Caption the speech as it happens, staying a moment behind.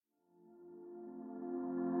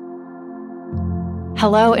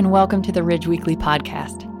Hello and welcome to the Ridge Weekly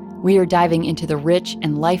Podcast. We are diving into the rich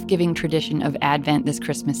and life-giving tradition of Advent this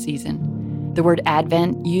Christmas season. The word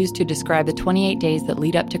Advent, used to describe the 28 days that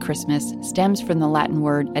lead up to Christmas, stems from the Latin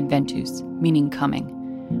word adventus, meaning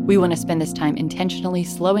coming. We want to spend this time intentionally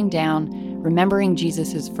slowing down, remembering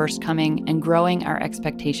Jesus' first coming, and growing our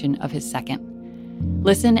expectation of his second.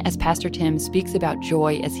 Listen as Pastor Tim speaks about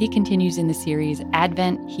joy as he continues in the series,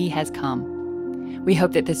 Advent, He Has Come. We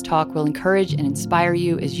hope that this talk will encourage and inspire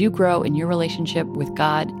you as you grow in your relationship with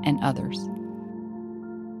God and others.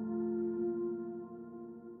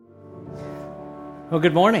 Well,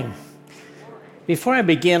 good morning. Before I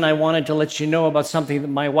begin, I wanted to let you know about something that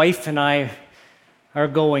my wife and I are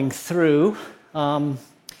going through. Some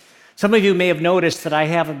of you may have noticed that I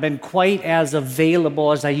haven't been quite as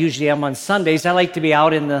available as I usually am on Sundays. I like to be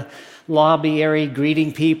out in the lobby area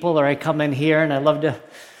greeting people, or I come in here and I love to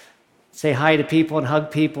say hi to people and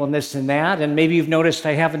hug people and this and that. And maybe you've noticed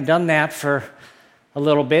I haven't done that for a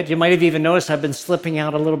little bit. You might have even noticed I've been slipping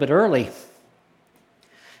out a little bit early.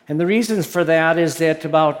 And the reason for that is that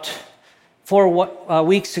about 4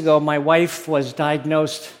 weeks ago, my wife was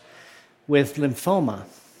diagnosed with lymphoma.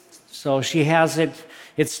 So she has it,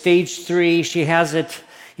 it's stage 3. She has it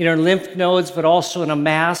in her lymph nodes, but also in a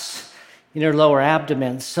mass in her lower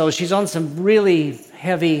abdomen. So she's on some really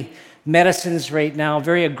heavy medicines right now,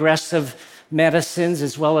 very aggressive medicines,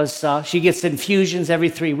 as well as she gets infusions every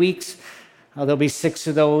 3 weeks. There'll be 6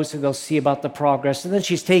 of those, and they'll see about the progress. And then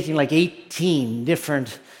she's taking like 18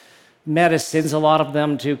 different medicines, a lot of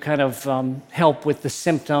them to kind of help with the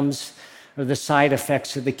symptoms or the side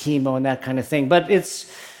effects of the chemo and that kind of thing. But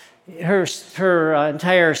it's her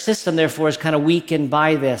entire system, therefore, is kind of weakened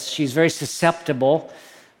by this. She's very susceptible,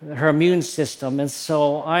 her immune system, and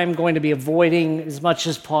so I'm going to be avoiding as much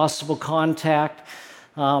as possible contact.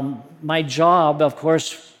 My job, of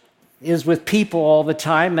course, is with people all the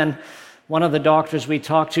time, and one of the doctors we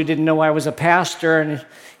talked to didn't know I was a pastor, and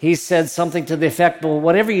he said something to the effect, well,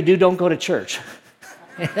 whatever you do, don't go to church.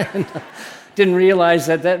 And didn't realize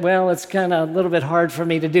that, it's kind of a little bit hard for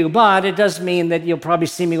me to do, but it does mean that you'll probably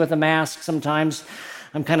see me with a mask sometimes.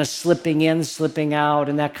 I'm kind of slipping in, slipping out,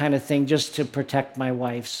 and that kind of thing, just to protect my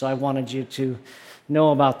wife. So I wanted you to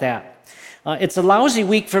know about that. It's a lousy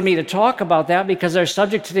week for me to talk about that because our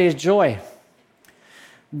subject today is joy.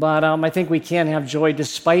 But I think we can have joy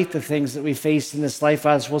despite the things that we face in this life,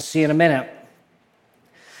 as we'll see in a minute.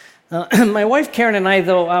 My wife Karen and I,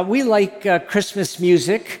 though, we like Christmas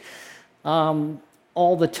music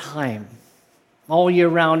all the time. All year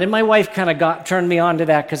round. And my wife kind of turned me on to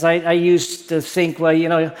that because I used to think,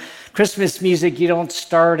 Christmas music, you don't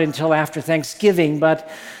start until after Thanksgiving, but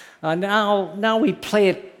now we play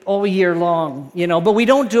it all year long, but we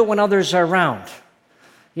don't do it when others are around.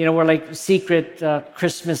 We're like secret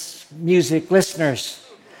Christmas music listeners.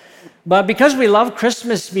 But because we love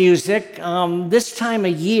Christmas music, this time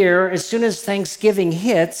of year, as soon as Thanksgiving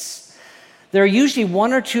hits, there are usually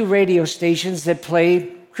 1 or 2 radio stations that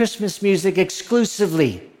play Christmas music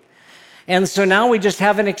exclusively. And so now we just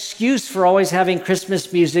have an excuse for always having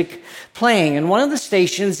Christmas music playing. And one of the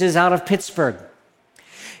stations is out of Pittsburgh.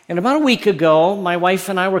 And about a week ago, my wife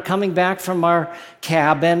and I were coming back from our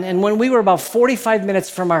cabin, and when we were about 45 minutes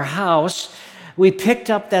from our house, we picked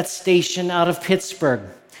up that station out of Pittsburgh.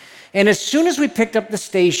 And as soon as we picked up the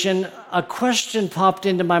station, a question popped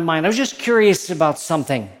into my mind. I was just curious about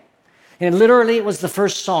something. And literally, it was the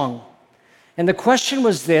first song. And the question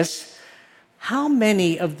was this: how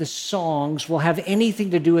many of the songs will have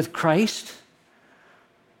anything to do with Christ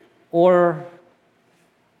or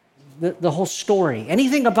the whole story?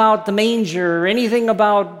 Anything about the manger, or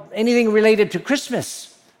anything related to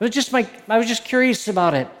Christmas? I was just curious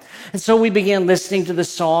about it. And so we began listening to the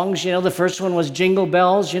songs. The first one was Jingle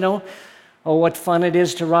Bells, Oh, what fun it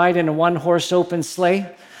is to ride in a one-horse open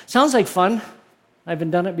sleigh. Sounds like fun. I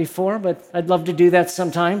haven't done it before, but I'd love to do that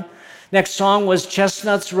sometime. Next song was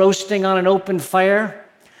Chestnuts Roasting on an Open Fire.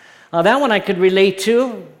 That one I could relate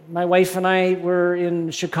to. My wife and I were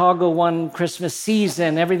in Chicago one Christmas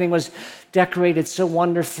season. Everything was decorated so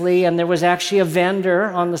wonderfully, and there was actually a vendor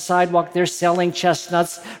on the sidewalk there selling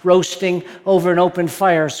chestnuts, roasting over an open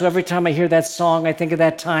fire. So every time I hear that song, I think of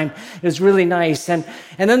that time. It was really nice. And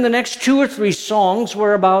then the next 2 or 3 songs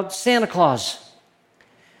were about Santa Claus.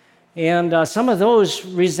 And some of those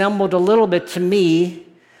resembled a little bit to me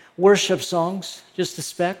worship songs, just a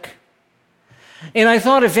speck. And I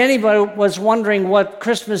thought if anybody was wondering what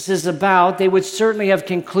Christmas is about, they would certainly have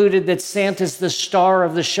concluded that Santa's the star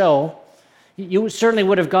of the show. You certainly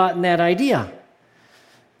would have gotten that idea.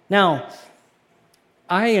 Now,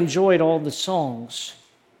 I enjoyed all the songs.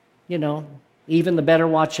 Even the better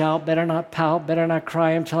watch out, better not pout, better not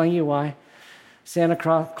cry. I'm telling you why. Santa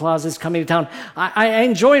Claus is coming to town. I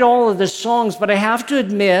enjoyed all of the songs, but I have to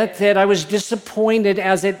admit that I was disappointed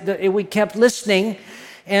as we kept listening.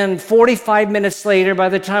 And 45 minutes later, by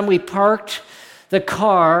the time we parked the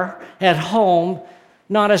car at home,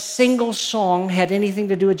 not a single song had anything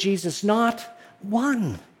to do with Jesus. Not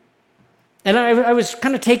one. And I was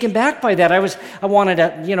kind of taken back by that. I wanted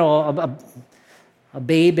a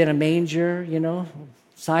babe in a manger,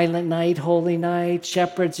 Silent night, holy night,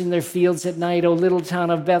 shepherds in their fields at night, O little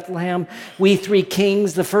town of Bethlehem, we three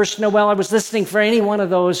kings, the first Noel. I was listening for any one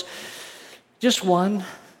of those, just one,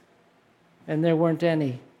 and there weren't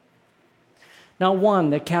any. Not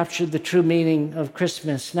one that captured the true meaning of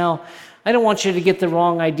Christmas. Now, I don't want you to get the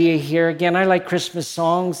wrong idea here. Again, I like Christmas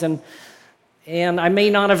songs, and I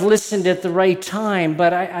may not have listened at the right time,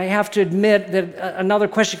 but I have to admit that another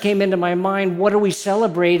question came into my mind. What are we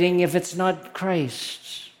celebrating if it's not Christ?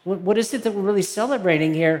 What is it that we're really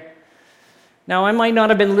celebrating here? Now, I might not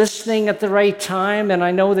have been listening at the right time, and I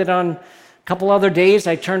know that on a couple other days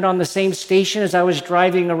I turned on the same station as I was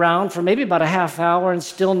driving around for maybe about a half hour and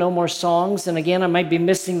still no more songs. And again, I might be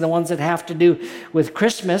missing the ones that have to do with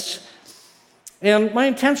Christmas. And my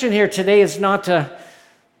intention here today is not to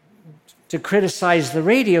criticize the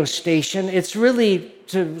radio station. It's really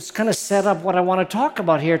to kind of set up what I want to talk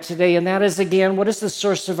about here today, and that is, again, what is the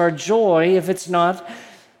source of our joy if it's not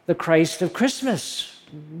the Christ of Christmas?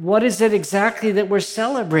 What is it exactly that we're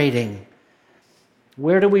celebrating?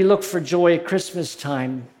 Where do we look for joy at Christmas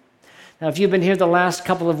time? Now, if you've been here the last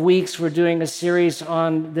couple of weeks, we're doing a series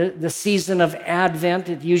on the season of Advent.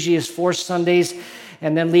 It usually is 4 Sundays,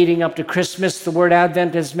 and then leading up to Christmas. The word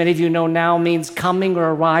Advent, as many of you know now, means coming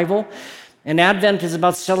or arrival. And Advent is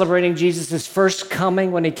about celebrating Jesus' first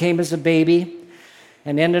coming when he came as a baby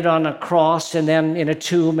and ended on a cross and then in a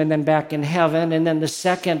tomb and then back in heaven. And then the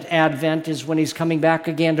second Advent is when he's coming back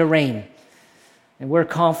again to reign. And we're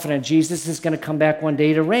confident Jesus is going to come back one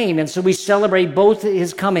day to reign. And so we celebrate both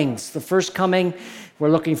his comings. The first coming, we're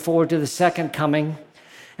looking forward to the second coming.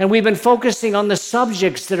 And we've been focusing on the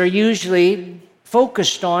subjects that are usually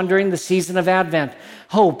focused on during the season of Advent.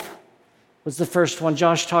 Hope was the first one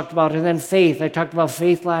Josh talked about, and then faith. I talked about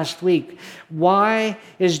faith last week. Why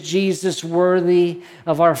is Jesus worthy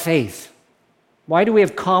of our faith? Why do we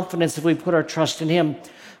have confidence if we put our trust in him?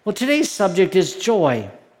 Well, today's subject is joy.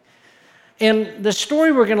 And the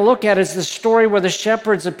story we're going to look at is the story where the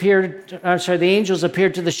angels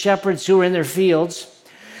appeared to the shepherds who were in their fields.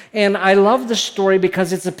 And I love the story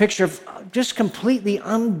because it's a picture of just completely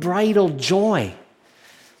unbridled joy.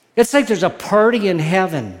 It's like there's a party in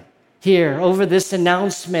heaven here over this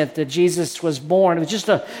announcement that Jesus was born. It was just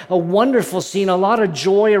a wonderful scene, a lot of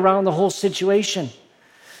joy around the whole situation.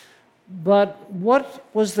 But what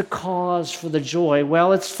was the cause for the joy?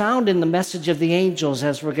 Well, it's found in the message of the angels,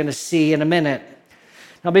 as we're going to see in a minute.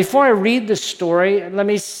 Now, before I read the story, let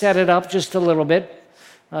me set it up just a little bit.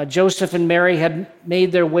 Joseph and Mary had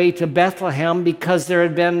made their way to Bethlehem because there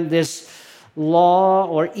had been this law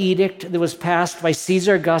or edict that was passed by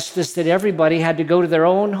Caesar Augustus that everybody had to go to their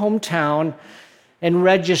own hometown and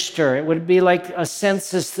register. It would be like a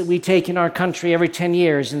census that we take in our country every 10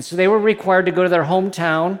 years. And so they were required to go to their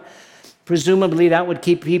hometown. Presumably that would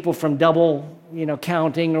keep people from double,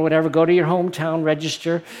 counting or whatever. Go to your hometown,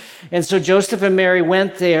 register. And so Joseph and Mary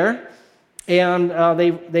went there, and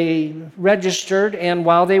they registered. And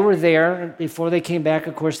while they were there, before they came back,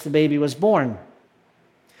 of course, the baby was born.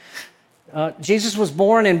 Jesus was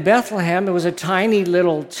born in Bethlehem. It was a tiny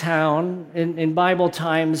little town. In Bible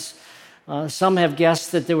times, some have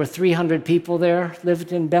guessed that there were 300 people there,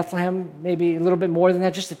 lived in Bethlehem, maybe a little bit more than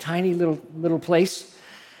that, just a tiny little place.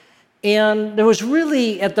 And there was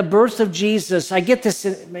really, at the birth of Jesus, I get this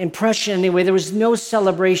impression anyway, there was no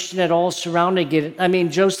celebration at all surrounding it. I mean,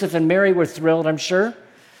 Joseph and Mary were thrilled, I'm sure.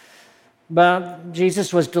 But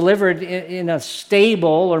Jesus was delivered in a stable,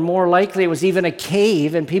 or more likely it was even a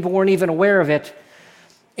cave, and people weren't even aware of it.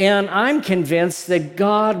 And I'm convinced that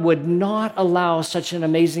God would not allow such an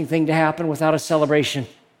amazing thing to happen without a celebration.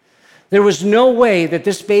 There was no way that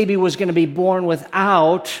this baby was going to be born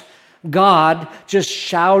without God just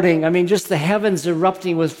shouting. I mean, just the heavens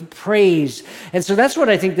erupting with praise. And so that's what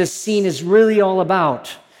I think this scene is really all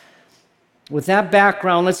about. With that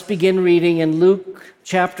background, let's begin reading in Luke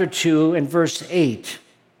chapter 2 and verse 8.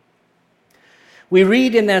 We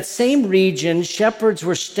read, in that same region, shepherds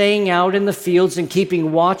were staying out in the fields and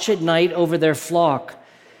keeping watch at night over their flock.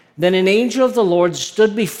 Then an angel of the Lord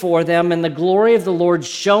stood before them, and the glory of the Lord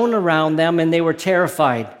shone around them, and they were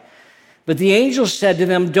terrified. But the angel said to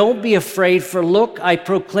them, "Don't be afraid, for look, I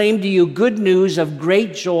proclaim to you good news of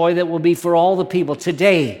great joy that will be for all the people.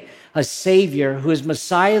 Today, a Savior, who is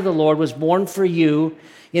Messiah the Lord, was born for you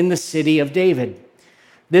in the city of David.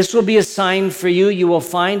 This will be a sign for you. You will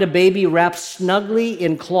find a baby wrapped snugly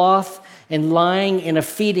in cloth and lying in a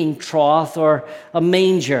feeding trough or a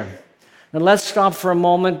manger." Now let's stop for a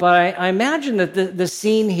moment, but I imagine that the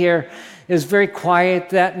scene here is very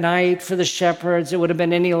quiet that night for the shepherds. It would have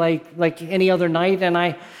been like any other night, and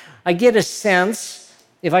I get a sense,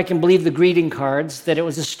 if I can believe the greeting cards, that it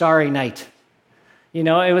was a starry night. You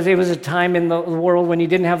know, it was a time in the world when you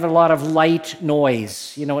didn't have a lot of light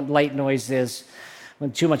noise. You know what light noise is?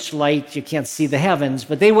 When too much light, you can't see the heavens,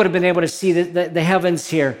 but they would have been able to see the heavens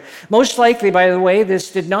here. Most likely, by the way,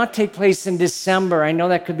 this did not take place in December. I know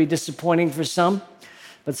that could be disappointing for some,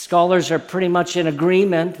 but scholars are pretty much in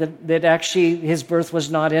agreement that actually his birth was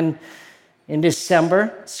not in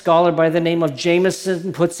December. A scholar by the name of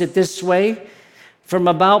Jameson puts it this way: from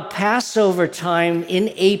about Passover time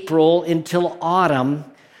in April until autumn,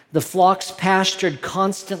 the flocks pastured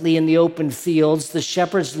constantly in the open fields, the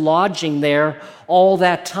shepherds lodging there all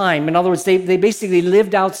that time. In other words, they basically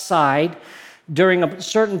lived outside during a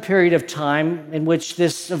certain period of time in which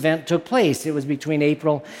this event took place. It was between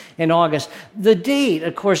April and August. The date,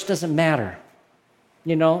 of course, doesn't matter.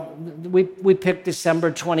 You know, we picked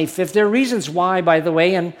December 25th. There are reasons why, by the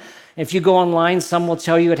way, and if you go online, some will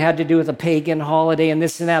tell you it had to do with a pagan holiday and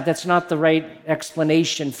this and that. That's not the right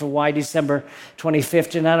explanation for why December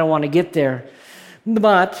 25th, and I don't want to get there.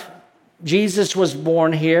 But Jesus was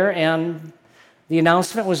born here, and the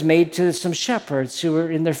announcement was made to some shepherds who were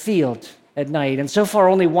in their field at night. And so far,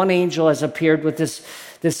 only one angel has appeared with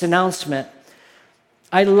this announcement.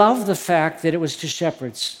 I love the fact that it was to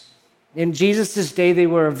shepherds. In Jesus' day, they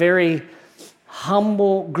were a very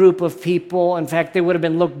humble group of people. In fact, they would have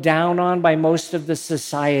been looked down on by most of the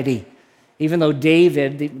society. Even though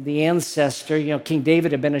David, the ancestor, King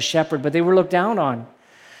David had been a shepherd, but they were looked down on.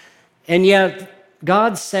 And yet,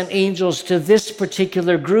 God sent angels to this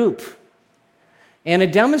particular group. And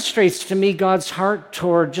it demonstrates to me God's heart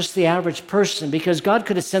toward just the average person, because God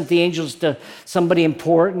could have sent the angels to somebody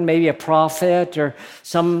important, maybe a prophet or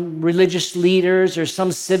some religious leaders or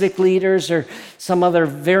some civic leaders or some other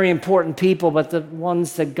very important people, but the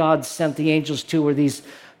ones that God sent the angels to were these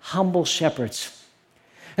humble shepherds.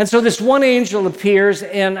 And so this one angel appears,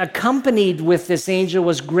 and accompanied with this angel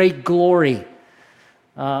was great glory.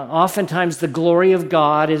 Oftentimes the glory of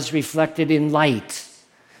God is reflected in light.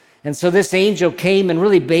 And so this angel came and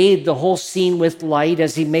really bathed the whole scene with light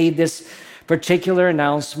as he made this particular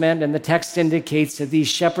announcement. And the text indicates that these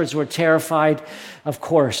shepherds were terrified, of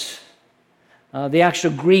course. The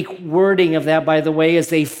actual Greek wording of that, by the way, is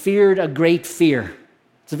they feared a great fear.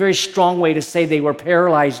 It's a very strong way to say they were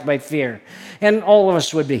paralyzed by fear. And all of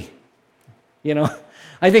us would be.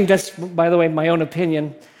 I think that's, by the way, my own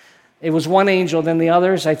opinion. It was one angel, then the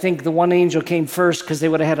others. I think the one angel came first because they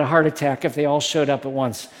would have had a heart attack if they all showed up at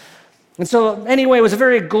once. And so anyway, it was a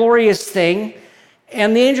very glorious thing.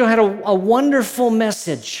 And the angel had a wonderful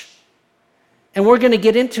message. And we're going to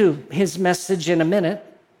get into his message in a minute.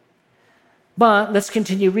 But let's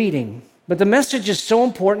continue reading. But the message is so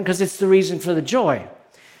important because it's the reason for the joy.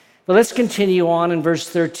 But let's continue on in verse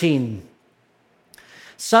 13.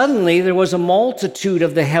 Suddenly there was a multitude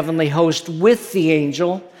of the heavenly host with the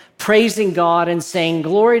angel, praising God and saying,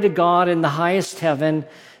 "Glory to God in the highest heaven,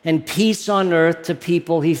 and peace on earth to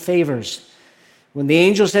people he favors." When the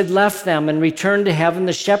angels had left them and returned to heaven,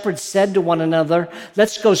 the shepherds said to one another,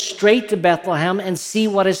 "Let's go straight to Bethlehem and see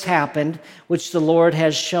what has happened, which the Lord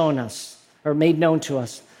has shown us," or made known to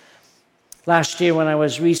us. Last year when I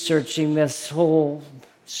was researching this whole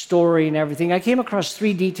story and everything, I came across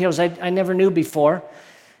 3 details I never knew before.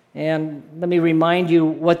 And let me remind you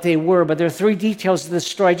what they were, but there are 3 details of this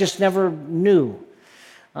story I just never knew.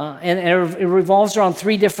 And it revolves around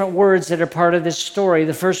 3 different words that are part of this story.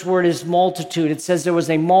 The first word is multitude. It says there was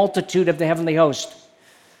a multitude of the heavenly host.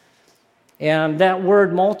 And that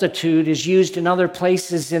word multitude is used in other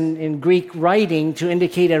places in Greek writing to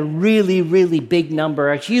indicate a really, really big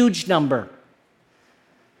number, a huge number.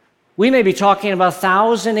 We may be talking about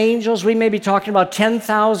 1,000 angels. We may be talking about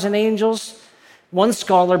 10,000 angels. One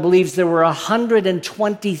scholar believes there were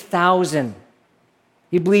 120,000.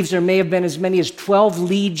 He believes there may have been as many as 12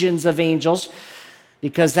 legions of angels,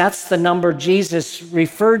 because that's the number Jesus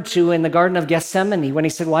referred to in the Garden of Gethsemane when he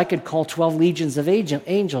said, "Well, I could call 12 legions of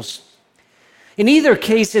angels." In either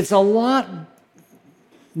case, it's a lot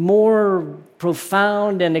more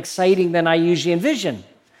profound and exciting than I usually envision.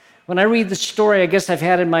 When I read the story, I guess I've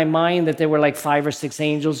had in my mind that there were like 5 or 6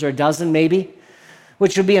 angels, or a dozen maybe.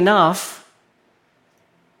 which would be enough,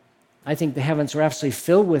 I think the heavens were absolutely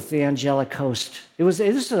filled with the angelic host. It was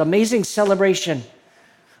an amazing celebration.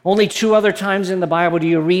 Only 2 other times in the Bible do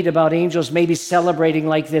you read about angels maybe celebrating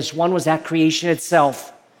like this. One was at creation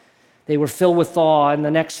itself. They were filled with awe, and the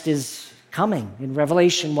next is coming in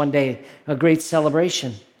Revelation one day, a great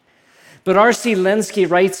celebration. But R.C. Lenski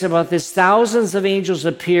writes about this: thousands of angels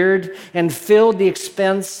appeared and filled the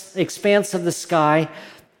expanse of the sky.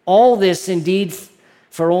 All this indeed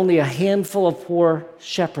for only a handful of poor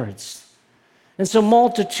shepherds. And so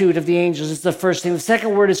multitude of the angels is the first thing. The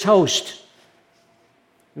second word is host.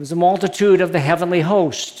 It was a multitude of the heavenly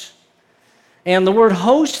host. And the word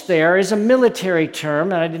host there is a military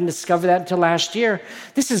term, and I didn't discover that until last year.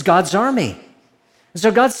 This is God's army. And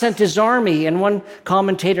so God sent his army, and one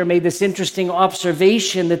commentator made this interesting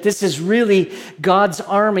observation that this is really God's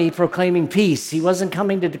army proclaiming peace. He wasn't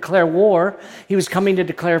coming to declare war, he was coming to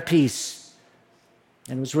declare peace.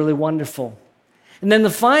 And it was really wonderful. And then the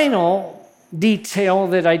final detail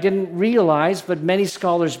that I didn't realize, but many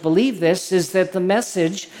scholars believe this, is that the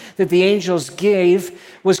message that the angels gave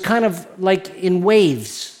was kind of like in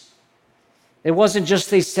waves. It wasn't just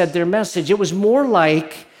they said their message. It was more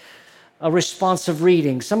like a responsive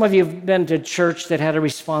reading. Some of you have been to church that had a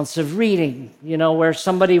responsive reading, where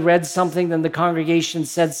somebody read something, then the congregation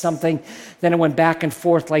said something, then it went back and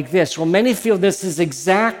forth like this. Well, many feel this is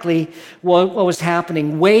exactly what was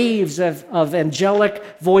happening. Waves of angelic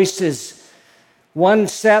voices. One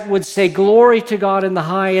set would say, "Glory to God in the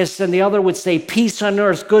highest," and the other would say, "Peace on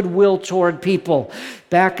earth, goodwill toward people."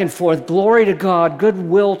 Back and forth, glory to God,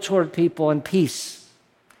 goodwill toward people, and peace.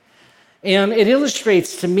 And it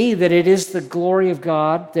illustrates to me that it is the glory of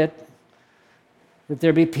God that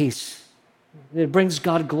there be peace. It brings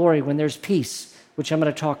God glory when there's peace, which I'm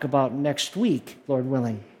going to talk about next week, Lord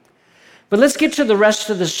willing. But let's get to the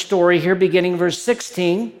rest of the story here, beginning verse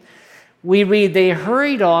 16. We read, "They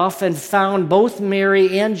hurried off and found both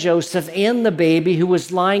Mary and Joseph and the baby who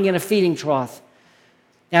was lying in a feeding trough.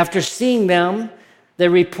 After seeing them, they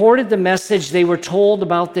reported the message they were told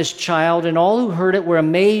about this child, and all who heard it were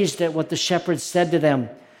amazed at what the shepherds said to them.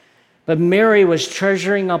 But Mary was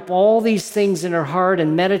treasuring up all these things in her heart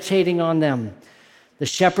and meditating on them. The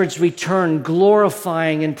shepherds returned,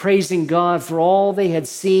 glorifying and praising God for all they had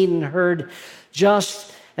seen and heard,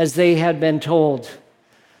 just as they had been told."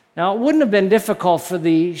 Now, it wouldn't have been difficult for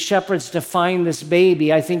the shepherds to find this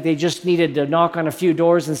baby. I think they just needed to knock on a few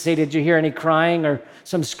doors and say, "Did you hear any crying?" or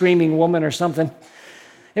some screaming woman or something.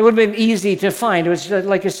 It would have been easy to find. It was,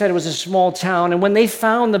 like I said, it was a small town. And when they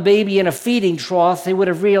found the baby in a feeding trough, they would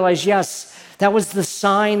have realized, yes, that was the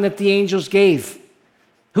sign that the angels gave.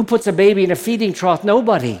 Who puts a baby in a feeding trough?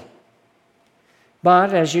 Nobody.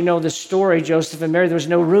 But as you know the story, Joseph and Mary, there was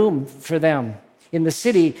no room for them in the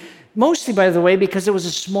city. Mostly, by the way, because it was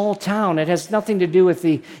a small town. It has nothing to do with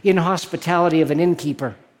the inhospitality of an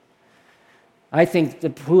innkeeper. I think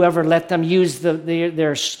that whoever let them use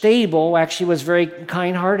their stable actually was very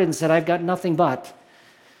kind-hearted and said, "I've got nothing but,"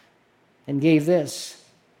 and gave this.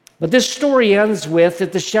 But this story ends with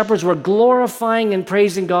that the shepherds were glorifying and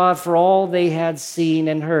praising God for all they had seen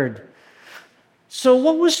and heard. So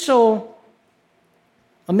what was so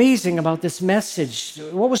amazing about this message?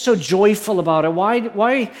 What was so joyful about it?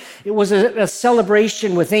 Why it was a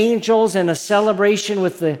celebration with angels and a celebration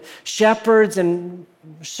with the shepherds and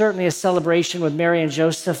certainly a celebration with Mary and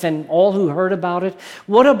Joseph and all who heard about it?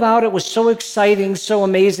 What about it was so exciting, so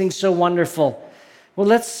amazing, so wonderful? Well,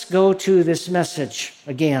 let's go to this message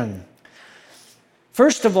again.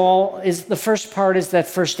 First of all, the first part is that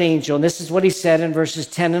first angel, and this is what he said in verses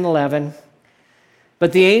 10 and 11.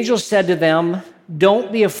 "But the angel said to them,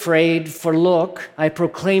 'Don't be afraid, for look, I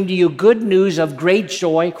proclaim to you good news of great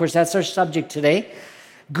joy.'" Of course, that's our subject today.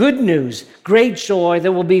 Good news, great joy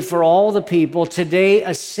that will be for all the people. "Today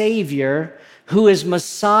a Savior, who is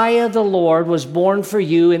Messiah the Lord, was born for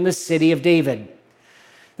you in the city of David."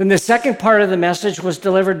 Then the second part of the message was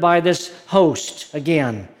delivered by this host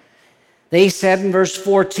again. They said in verse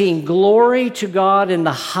 14, "Glory to God in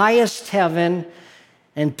the highest heaven,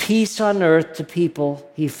 and peace on earth to people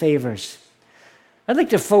he favors." I'd like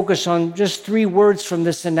to focus on just 3 words from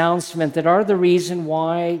this announcement that are the reason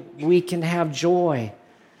why we can have joy.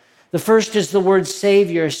 The first is the word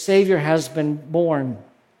Savior. A Savior has been born.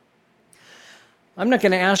 I'm not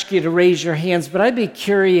going to ask you to raise your hands, but I'd be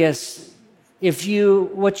curious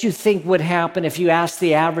what you think would happen if you asked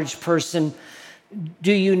the average person,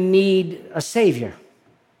 "Do you need a Savior?"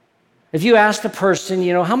 If you asked a person,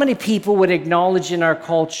 how many people would acknowledge in our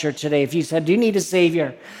culture today, if you said, "Do you need a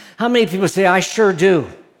Savior?" How many people say, "I sure do"?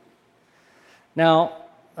 Now,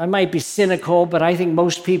 I might be cynical, but I think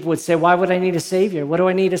most people would say, why would I need a Savior? What do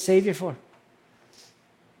I need a Savior for?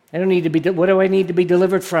 What do I need to be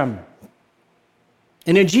delivered from?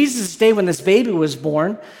 And in Jesus' day when this baby was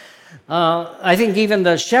born, I think even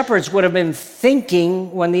the shepherds would have been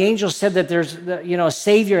thinking, when the angel said that there's, a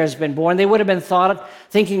Savior has been born, they would have been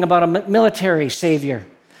thinking about a military Savior.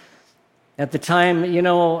 At the time,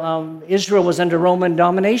 Israel was under Roman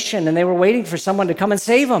domination, and they were waiting for someone to come and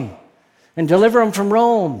save them and deliver them from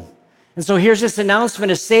Rome. And so here's this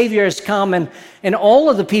announcement, a Savior has come, and all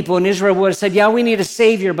of the people in Israel would have said, yeah, we need a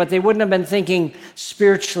Savior, but they wouldn't have been thinking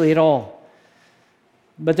spiritually at all.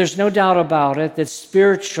 But there's no doubt about it that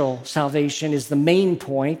spiritual salvation is the main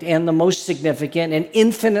point and the most significant and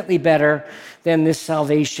infinitely better than this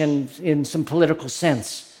salvation in some political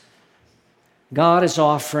sense. God is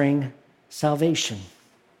offering salvation.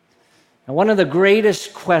 Now, one of the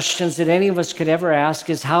greatest questions that any of us could ever ask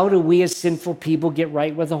is, how do we as sinful people get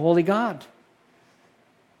right with a holy God?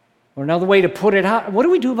 Or another way to put it, what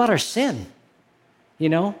do we do about our sin?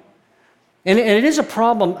 And it is a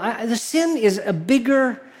problem. The sin is a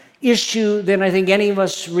bigger issue than I think any of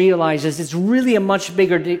us realizes. It's really a much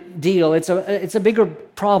bigger deal. It's a bigger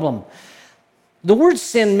problem. The word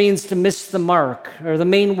sin means to miss the mark, or the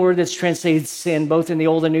main word that's translated sin, both in the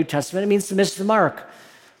Old and New Testament, it means to miss the mark.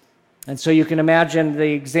 And so you can imagine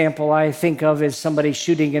the example I think of is somebody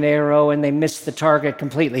shooting an arrow and they miss the target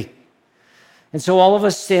completely. And so all of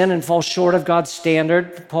us sin and fall short of God's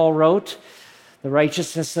standard, Paul wrote. The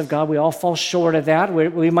righteousness of God, we all fall short of that.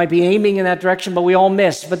 We might be aiming in that direction, but we all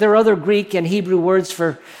miss. But there are other Greek and Hebrew words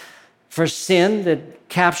for sin that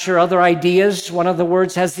capture other ideas. One of the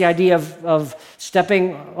words has the idea of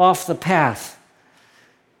stepping off the path.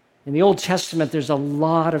 In the Old Testament, there's a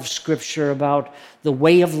lot of scripture about the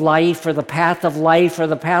way of life or the path of life or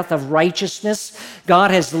the path of righteousness.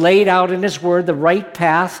 God has laid out in His Word the right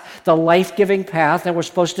path, the life-giving path, and we're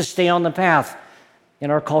supposed to stay on the path.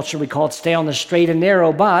 In our culture, we call it stay on the straight and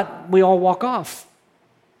narrow, but we all walk off.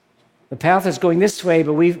 The path is going this way,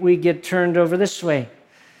 but we get turned over this way.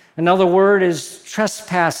 Another word is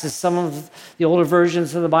trespasses. Some of the older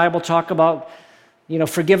versions of the Bible talk about,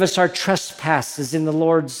 forgive us our trespasses in the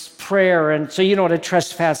Lord's Prayer. And so you know what a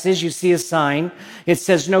trespass is. You see a sign. It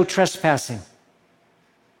says no trespassing.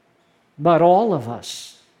 But all of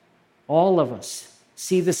us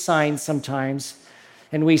see the sign sometimes,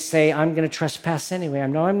 and we say, I'm going to trespass anyway. I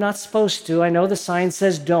know I'm not supposed to. I know the sign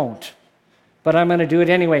says don't, but I'm going to do it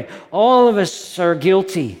anyway. All of us are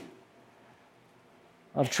guilty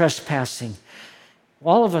of trespassing.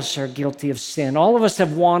 All of us are guilty of sin. All of us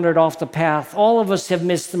have wandered off the path. All of us have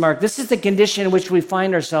missed the mark. This is the condition in which we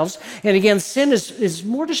find ourselves. And again, sin is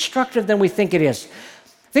more destructive than we think it is.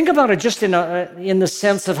 Think about it just in the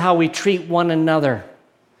sense of how we treat one another.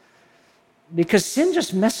 Because sin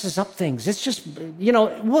just messes up things. It's just,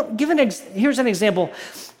 here's an example.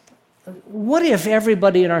 What if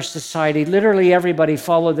everybody in our society, literally everybody,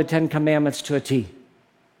 followed the 10 Commandments to a T?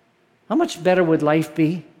 How much better would life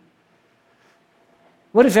be?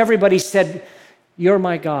 What if everybody said, you're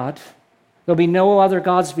my God. There'll be no other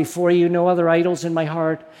gods before you, no other idols in my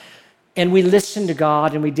heart. And we listened to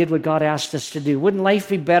God and we did what God asked us to do. Wouldn't life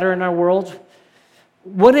be better in our world?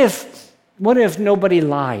 What if nobody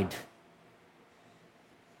lied?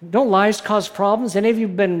 Don't lies cause problems? Any of you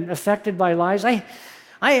been affected by lies?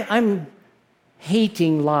 I'm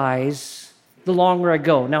hating lies the longer I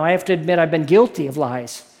go. Now, I have to admit I've been guilty of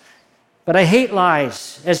lies, but I hate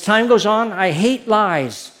lies. As time goes on, I hate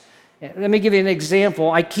lies. Let me give you an example.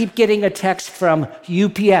 I keep getting a text from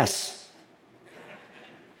UPS.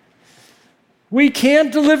 We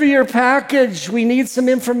can't deliver your package. We need some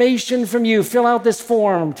information from you. Fill out this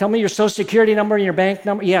form. Tell me your social security number and your bank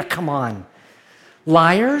number. Yeah, come on.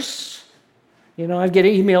 Liars? I get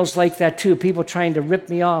emails like that too, people trying to rip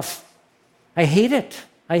me off. I hate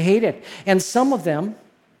it. And some of them,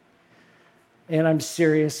 and I'm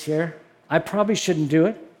serious here, I probably shouldn't do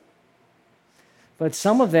it, but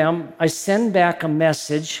some of them, I send back a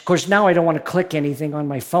message. Of course, now I don't want to click anything on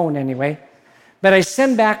my phone anyway, but I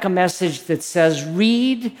send back a message that says,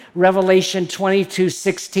 read Revelation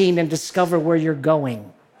 22:16 and discover where you're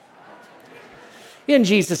going. In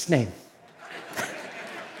Jesus' name.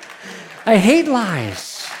 I hate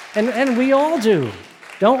lies, and we all do,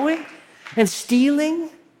 don't we? And stealing.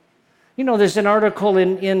 There's an article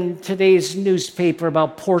in today's newspaper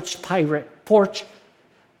about porch pirates.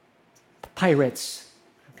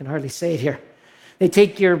 I can hardly say it here. They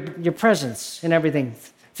take your presents and everything.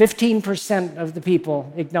 15% of the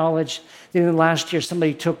people acknowledge that in the last year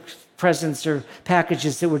somebody took presents or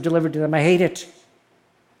packages that were delivered to them. I hate it.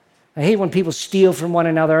 I hate when people steal from one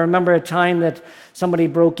another. I remember a time that somebody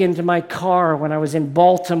broke into my car when I was in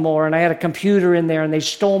Baltimore, and I had a computer in there, and they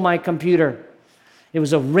stole my computer. It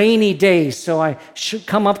was a rainy day, so I should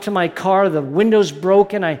come up to my car. The window's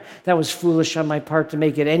broken. That was foolish on my part to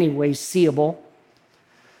make it anyway seeable.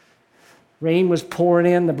 Rain was pouring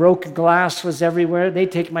in. The broken glass was everywhere. They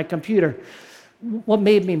take my computer. What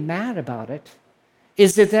made me mad about it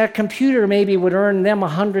is that computer maybe would earn them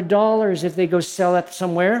 $100 if they go sell it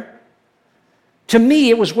somewhere. To me,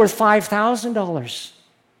 it was worth $5,000.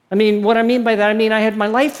 I mean, what I mean by that, my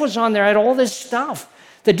life was on there. I had all this stuff.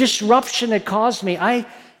 The disruption it caused me. I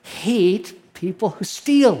hate people who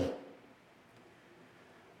steal.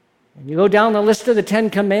 And you go down the list of the 10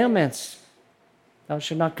 Commandments. Thou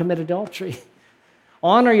shalt not commit adultery.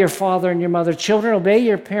 Honor your father and your mother. Children, obey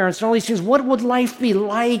your parents. And all these things. What would life be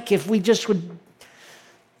like if we just would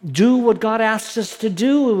do what God asks us to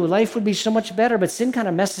do? Life would be so much better, but sin kind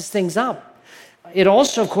of messes things up. It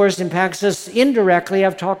also, of course, impacts us indirectly.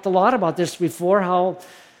 I've talked a lot about this before, how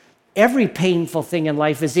every painful thing in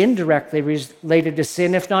life is indirectly related to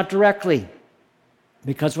sin, if not directly.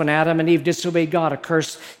 Because when Adam and Eve disobeyed God, a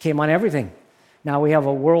curse came on everything. Now we have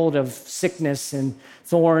a world of sickness and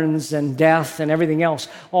thorns and death and everything else.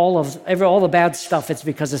 All the bad stuff, it's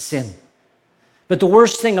because of sin. But the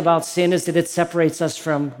worst thing about sin is that it separates us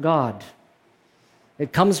from God.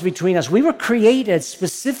 It comes between us. We were created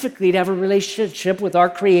specifically to have a relationship with our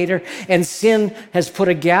Creator, and sin has put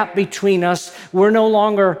a gap between us. We're no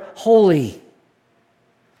longer holy.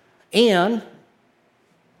 And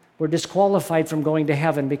we're disqualified from going to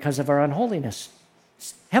heaven because of our unholiness.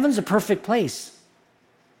 Heaven's a perfect place.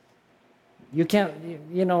 You can't,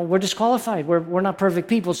 we're disqualified. We're not perfect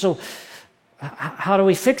people. So how do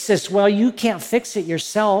we fix this? Well, you can't fix it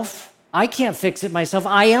yourself. I can't fix it myself.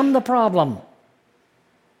 I am the problem.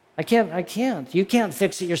 I can't. You can't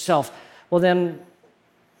fix it yourself. Well, then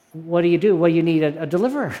what do? Well, you need a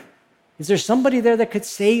deliverer. Is there somebody there that could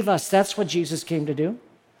save us? That's what Jesus came to do.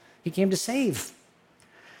 He came to save.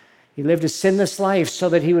 He lived a sinless life so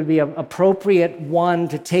that he would be an appropriate one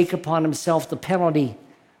to take upon himself the penalty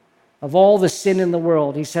of all the sin in the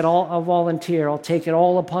world. He said, I'll volunteer. I'll take it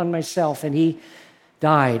all upon myself. And he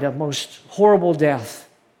died a most horrible death.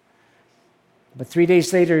 But 3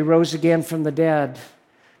 days later, he rose again from the dead.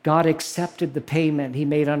 God accepted the payment he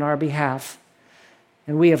made on our behalf.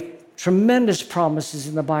 And we have tremendous promises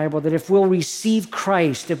in the Bible that if we'll receive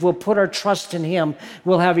Christ, if we'll put our trust in him,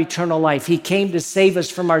 we'll have eternal life. He came to save us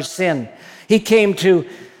from our sin. He came to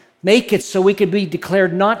make it so we could be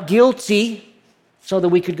declared not guilty so that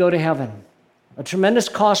we could go to heaven. A tremendous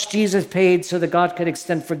cost Jesus paid so that God could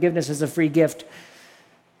extend forgiveness as a free gift.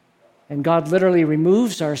 And God literally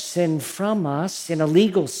removes our sin from us in a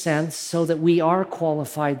legal sense so that we are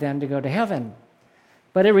qualified then to go to heaven.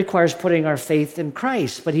 But it requires putting our faith in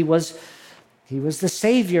Christ. But he was the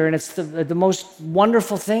Savior, and it's the most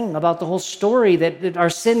wonderful thing about the whole story, that our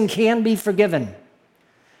sin can be forgiven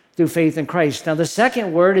through faith in Christ. Now, the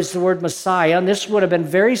second word is the word Messiah, and this would have been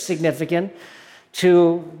very significant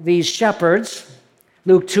to these shepherds.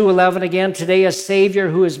 Luke 2:11 again, today a Savior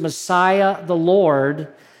who is Messiah the Lord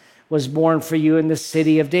was born for you in the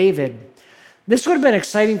city of David. This would have been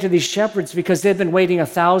exciting to these shepherds because they'd been waiting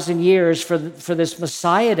 1,000 years for this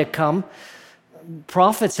Messiah to come.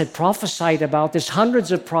 Prophets had prophesied about this.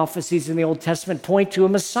 Hundreds of prophecies in the Old Testament point to a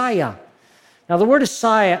Messiah. Now, the word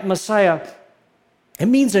Messiah, it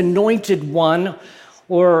means anointed one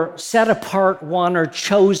or set apart one or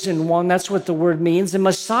chosen one. That's what the word means. And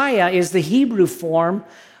Messiah is the Hebrew form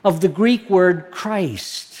of the Greek word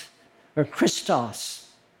Christ or Christos.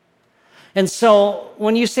 And so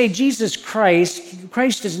when you say Jesus Christ,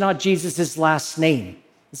 Christ is not Jesus' last name.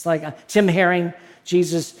 It's like Tim Herring,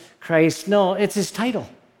 Jesus Christ. No, it's his title.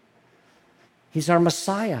 He's our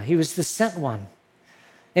Messiah. He was the sent one.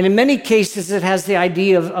 And in many cases, it has the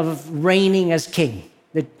idea of reigning as king.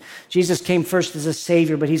 That Jesus came first as a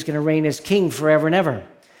Savior, but he's going to reign as king forever and ever.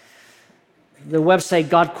 The website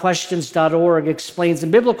godquestions.org explains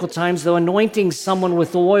in biblical times, though anointing someone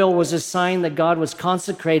with oil was a sign that God was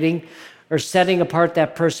consecrating or setting apart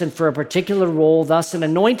that person for a particular role. Thus, an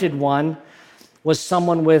anointed one was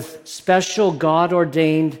someone with special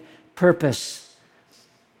God-ordained purpose.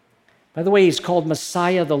 By the way, he's called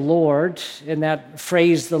Messiah the Lord, and that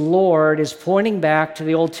phrase, the Lord, is pointing back to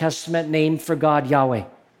the Old Testament name for God, Yahweh.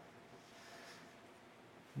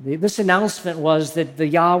 This announcement was that the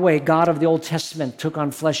Yahweh, God of the Old Testament, took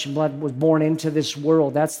on flesh and blood, was born into this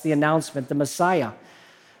world. That's the announcement, the Messiah.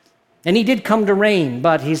 And he did come to reign,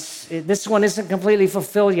 but this one isn't completely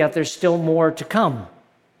fulfilled yet. There's still more to come.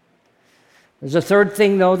 There's a third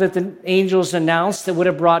thing, though, that the angels announced that would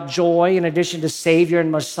have brought joy in addition to Savior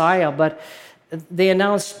and Messiah, but they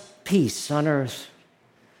announced peace on earth.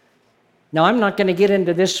 Now, I'm not going to get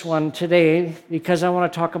into this one today because I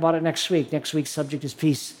want to talk about it next week. Next week's subject is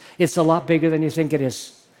peace. It's a lot bigger than you think it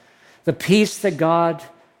is. The peace that God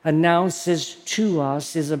announces to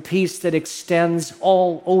us is a peace that extends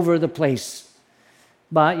all over the place.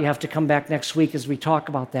 But you have to come back next week as we talk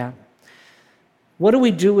about that. What do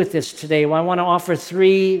we do with this today? Well, I want to offer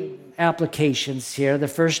 3 applications here. The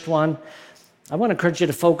first one, I want to encourage you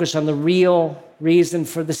to focus on the real reason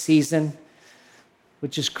for the season,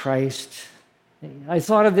 which is Christ. I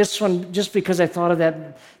thought of this one just because I thought of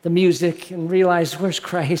the music and realized, where's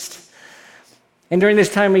Christ? And during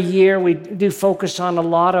this time of year, we do focus on a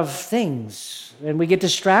lot of things, and we get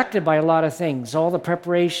distracted by a lot of things, all the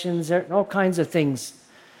preparations, all kinds of things.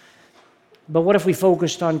 But what if we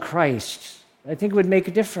focused on Christ? I think it would make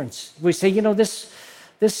a difference. We say, this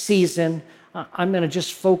season, I'm going to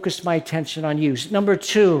just focus my attention on you. Number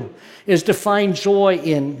 2 is to find joy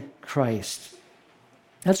in Christ.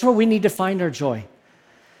 That's where we need to find our joy.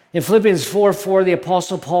 In Philippians 4:4, the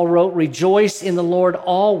Apostle Paul wrote, "Rejoice in the Lord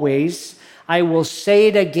always. I will say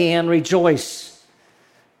it again, rejoice."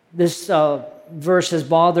 This verse has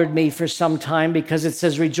bothered me for some time because it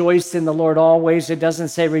says rejoice in the Lord always. It doesn't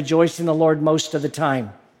say rejoice in the Lord most of the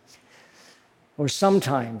time or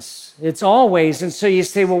sometimes. It's always. And so you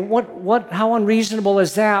say, well, how unreasonable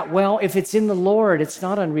is that? Well, if it's in the Lord, it's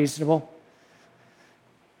not unreasonable.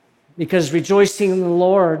 Because rejoicing in the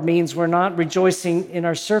Lord means we're not rejoicing in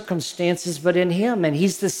our circumstances, but in Him. And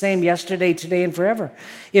He's the same yesterday, today, and forever.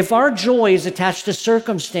 If our joy is attached to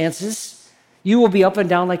circumstances, you will be up and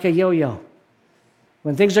down like a yo-yo.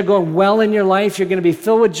 When things are going well in your life, you're going to be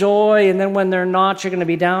filled with joy. And then when they're not, you're going to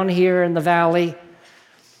be down here in the valley.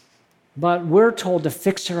 But we're told to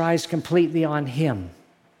fix our eyes completely on Him,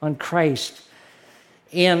 on Christ.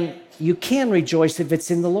 And you can rejoice if it's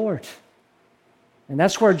in the Lord. And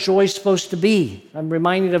that's where joy is supposed to be. I'm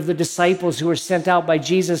reminded of the disciples who were sent out by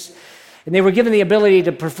Jesus, and they were given the ability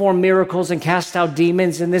to perform miracles and cast out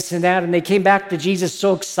demons and this and that, and they came back to Jesus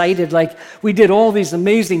so excited, like, we did all these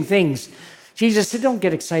amazing things. Jesus said, don't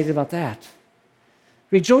get excited about that.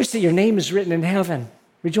 Rejoice that your name is written in heaven.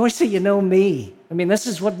 Rejoice that you know me. I mean, this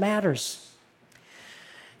is what matters.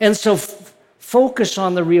 And so focus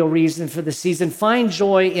on the real reason for the season. Find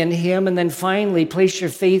joy in Him, and then finally place your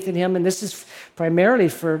faith in Him. And this is primarily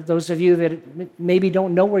for those of you that maybe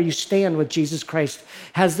don't know where you stand with Jesus Christ.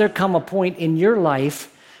 Has there come a point in your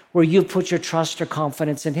life where you've put your trust or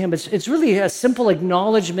confidence in Him? It's really a simple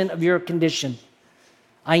acknowledgement of your condition.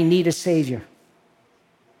 I need a Savior.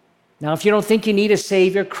 Now, if you don't think you need a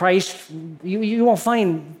Savior, Christ, you won't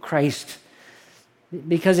find Christ,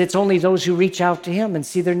 because it's only those who reach out to Him and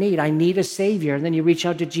see their need. I need a Savior. And then you reach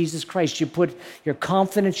out to Jesus Christ. You put your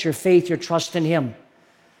confidence, your faith, your trust in Him.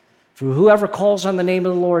 For whoever calls on the name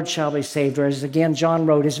of the Lord shall be saved. Or as again John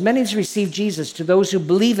wrote, as many as receive Jesus, to those who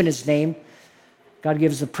believe in His name, God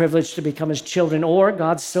gives the privilege to become His children. Or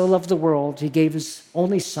God so loved the world, He gave His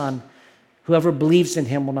only Son. Whoever believes in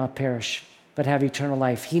Him will not perish, but have eternal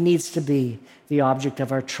life. He needs to be the object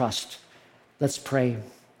of our trust. Let's pray.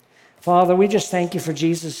 Father, we just thank You for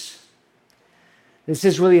Jesus. This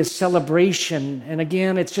is really a celebration. And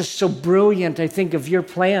again, it's just so brilliant, I think, of Your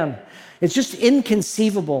plan. It's just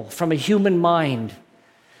inconceivable from a human mind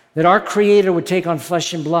that our Creator would take on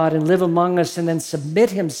flesh and blood and live among us and then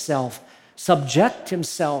subject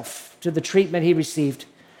Himself to the treatment He received,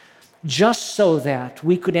 just so that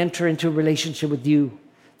we could enter into a relationship with You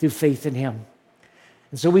through faith in Him.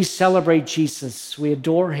 And so we celebrate Jesus, we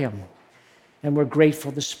adore Him, and we're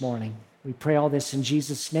grateful this morning. We pray all this in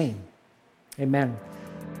Jesus' name. Amen.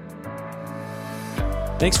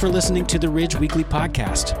 Thanks for listening to the Ridge Weekly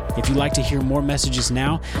Podcast. If you'd like to hear more messages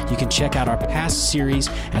now, you can check out our past series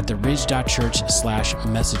at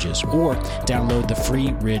theridge.church/messages or download the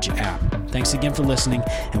free Ridge app. Thanks again for listening,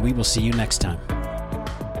 and we will see you next time.